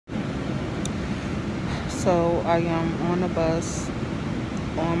So I am on the bus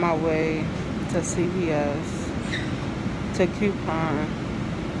on my way to CVS to coupon.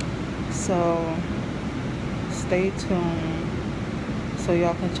 So stay tuned so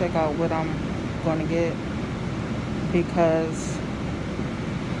y'all can check out what I'm gonna get, because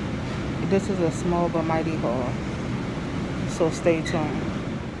this is a small but mighty haul. So stay tuned.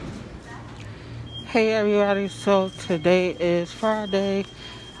 Hey everybody, so today is Friday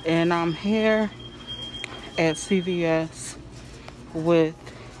and I'm here at CVS with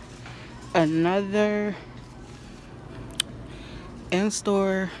another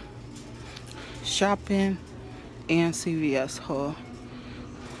in-store shopping and CVS haul.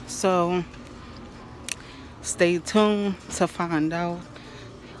 So stay tuned to find out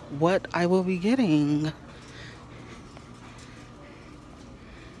what I will be getting.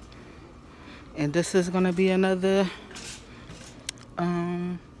 And this is gonna be another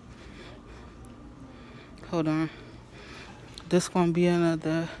hold on. This gonna be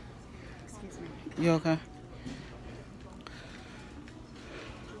another, excuse me. You okay?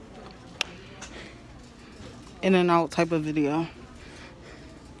 In and out type of video.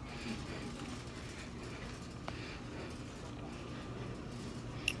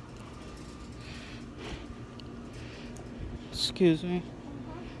 Excuse me.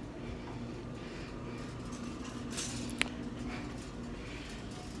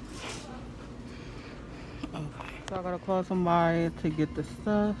 Okay. So I gotta call somebody to get the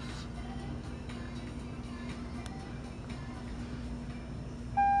stuff.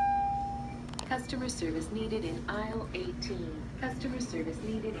 Customer service needed in aisle 18. Customer service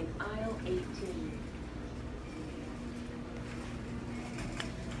needed in aisle 18.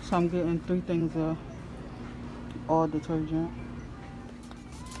 So I'm getting 3 things of all detergent.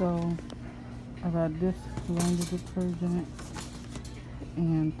 So I got this laundry detergent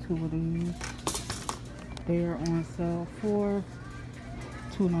and 2 of these. They are on sale for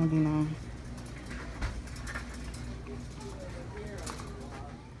 $2.99.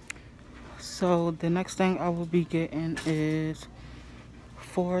 So the next thing I will be getting is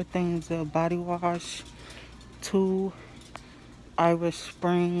 4 things of body wash, 2 Irish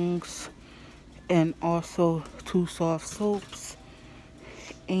Springs, and also 2 soft soaps,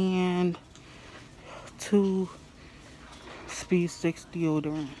 and 2 Speed 6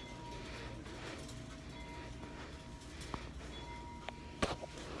 deodorant.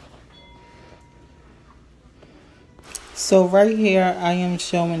 So right here I am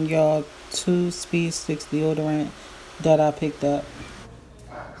showing y'all 2 Speed 6 deodorant that I picked up.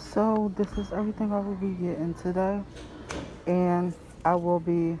 So this is everything I will be getting today, and I will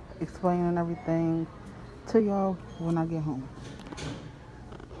be explaining everything to y'all when I get home.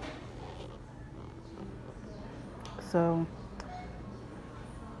 So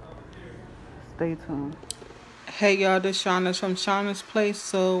stay tuned. Hey y'all, this Shauna's from Shauna's Place.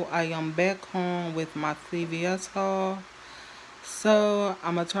 So I am back home with my CVS haul. So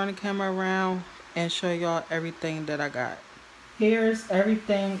I'm gonna turn the camera around and show y'all everything that I got. Here's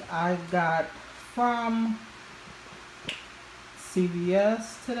everything I got from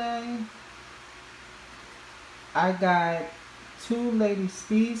CVS today. I got 2 Lady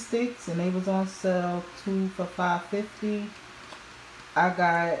Speed Sticks and they was on sale, 2 for $5.50. I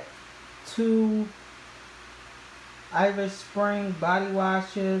got 2 Irish Spring body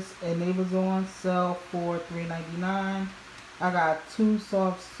washes and they was on sale for $3.99. I got 2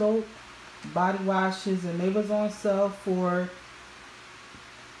 soft soap body washes and they was on sale for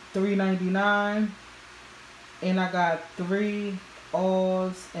 $3.99. And I got 3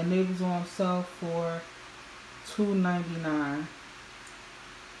 Alls and they was on sale for $2.99.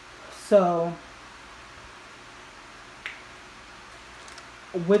 So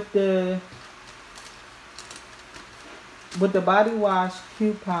with the body wash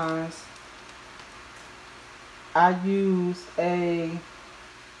coupons, I used a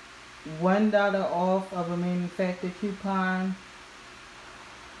 $1 off of a manufacturer coupon.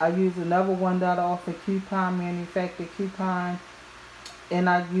 I used another $1 off a coupon, manufacturer coupon, and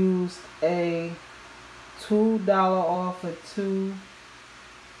I used a $2 off of 2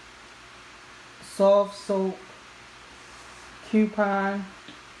 soft soap coupon.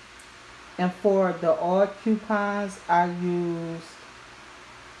 And for the all coupons, I used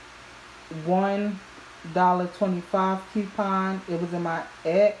 $1.25 coupon. It was in my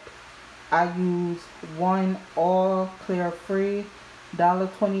app. I used 1 all clear free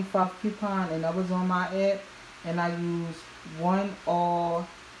 $1.25 coupon, and that was on my app. And I used 1 all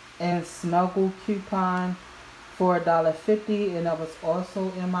and snuggle coupon for $1.50, and that was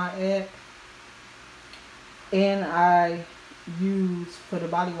also in my app. And I used for the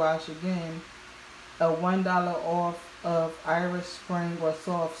body wash again a $1 off of Irish Spring or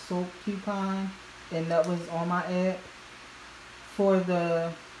soft soap coupon, and that was on my app. For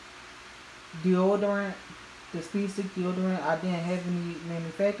the deodorant, the Speed Stick deodorant, I didn't have any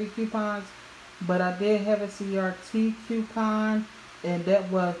manufacturer coupons, but I did have a CRT coupon, and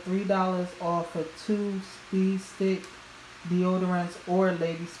that was $3 off for 2 Speed Stick deodorants or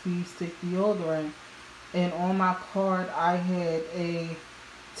Lady Speed Stick deodorant. And on my card, I had a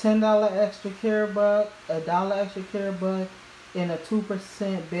 $10 extra care buck, a dollar extra care buck, and a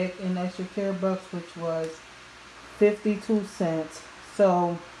 2% back in extra care bucks, which was 52 cents.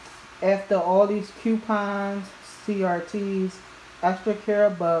 So after all these coupons, CRTs, extra care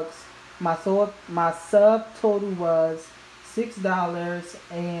bucks, my sub total was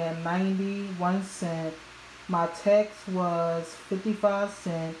 $6.91. My tax was 55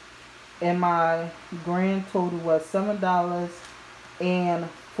 cents, and my grand total was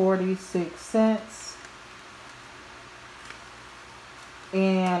 $7.46.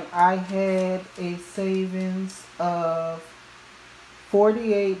 And I had a savings of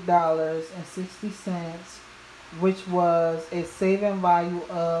 $48.60, which was a saving value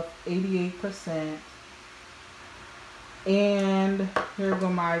of 88%. And here go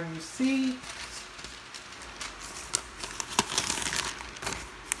my receipt.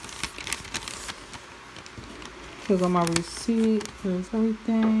 Here go my receipt. Here's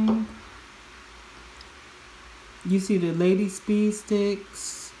everything. You see the Lady Speed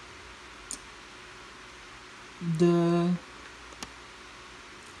Sticks, the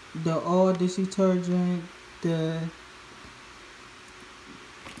all dish detergent, the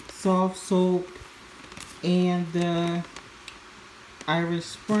soft soap, and the Irish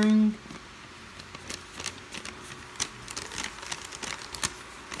Spring.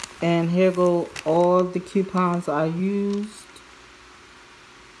 And here go all the coupons I used.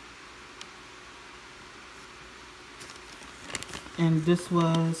 And this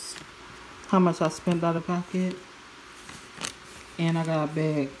was how much I spent out of pocket. And I got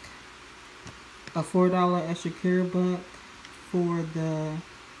back a $4 extra care buck for the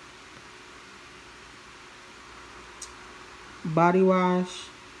body wash,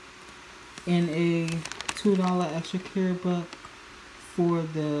 and a $2 extra care buck for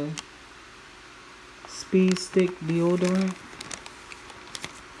the Speed Stick deodorant.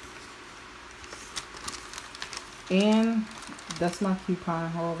 And that's my coupon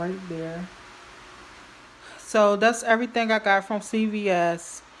haul right there. So that's everything I got from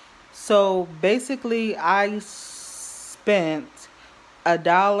CVS. So basically I spent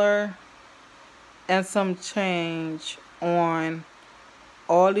 $1 and some change on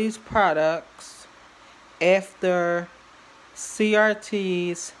all these products after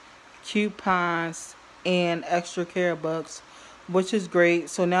CRTs, coupons, and extra care bucks, which is great.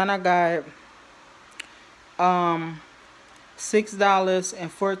 So now I got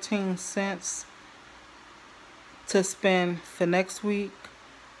 $6.14 to spend for next week.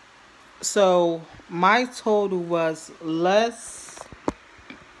 So my total was less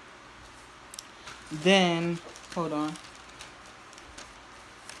than, hold on,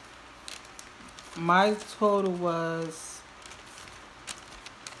 my total was,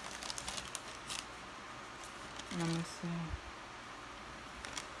 let me see,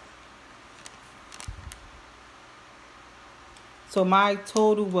 so my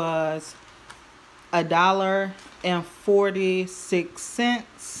total was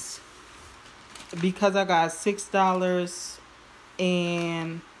 $1.46 because I got $6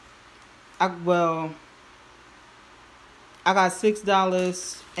 and I got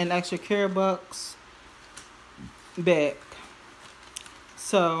 $6 and extra care bucks back.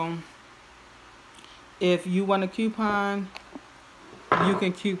 So if you want a coupon, you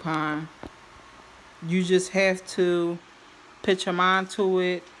can coupon. You just have to put your mind to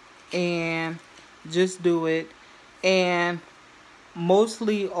it and just do it. And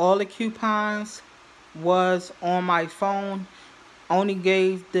mostly all the coupons was on my phone. Only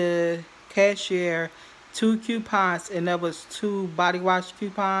gave the cashier 2 coupons, and that was 2 body wash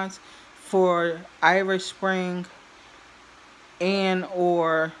coupons for Irish Spring and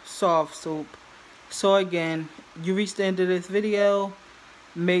or soft soap. So again, you reached the end of this video.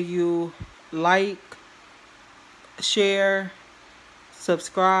 May you like, share,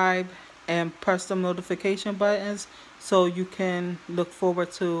 subscribe, and press the notification buttons so you can look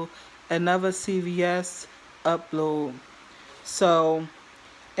forward to another CVS upload. So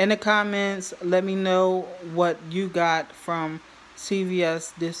in the comments, let me know what you got from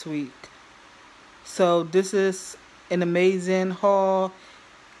CVS this week. So this is an amazing haul.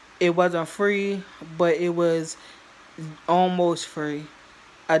 It wasn't free, but it was almost free.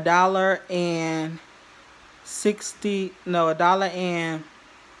 $1 and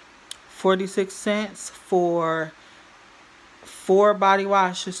 $1.46 for 4 body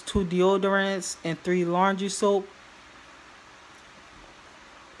washes, 2 deodorants, and 3 laundry soap.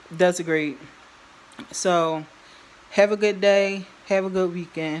 That's great. So have a good day. Have a good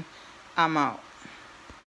weekend. I'm out.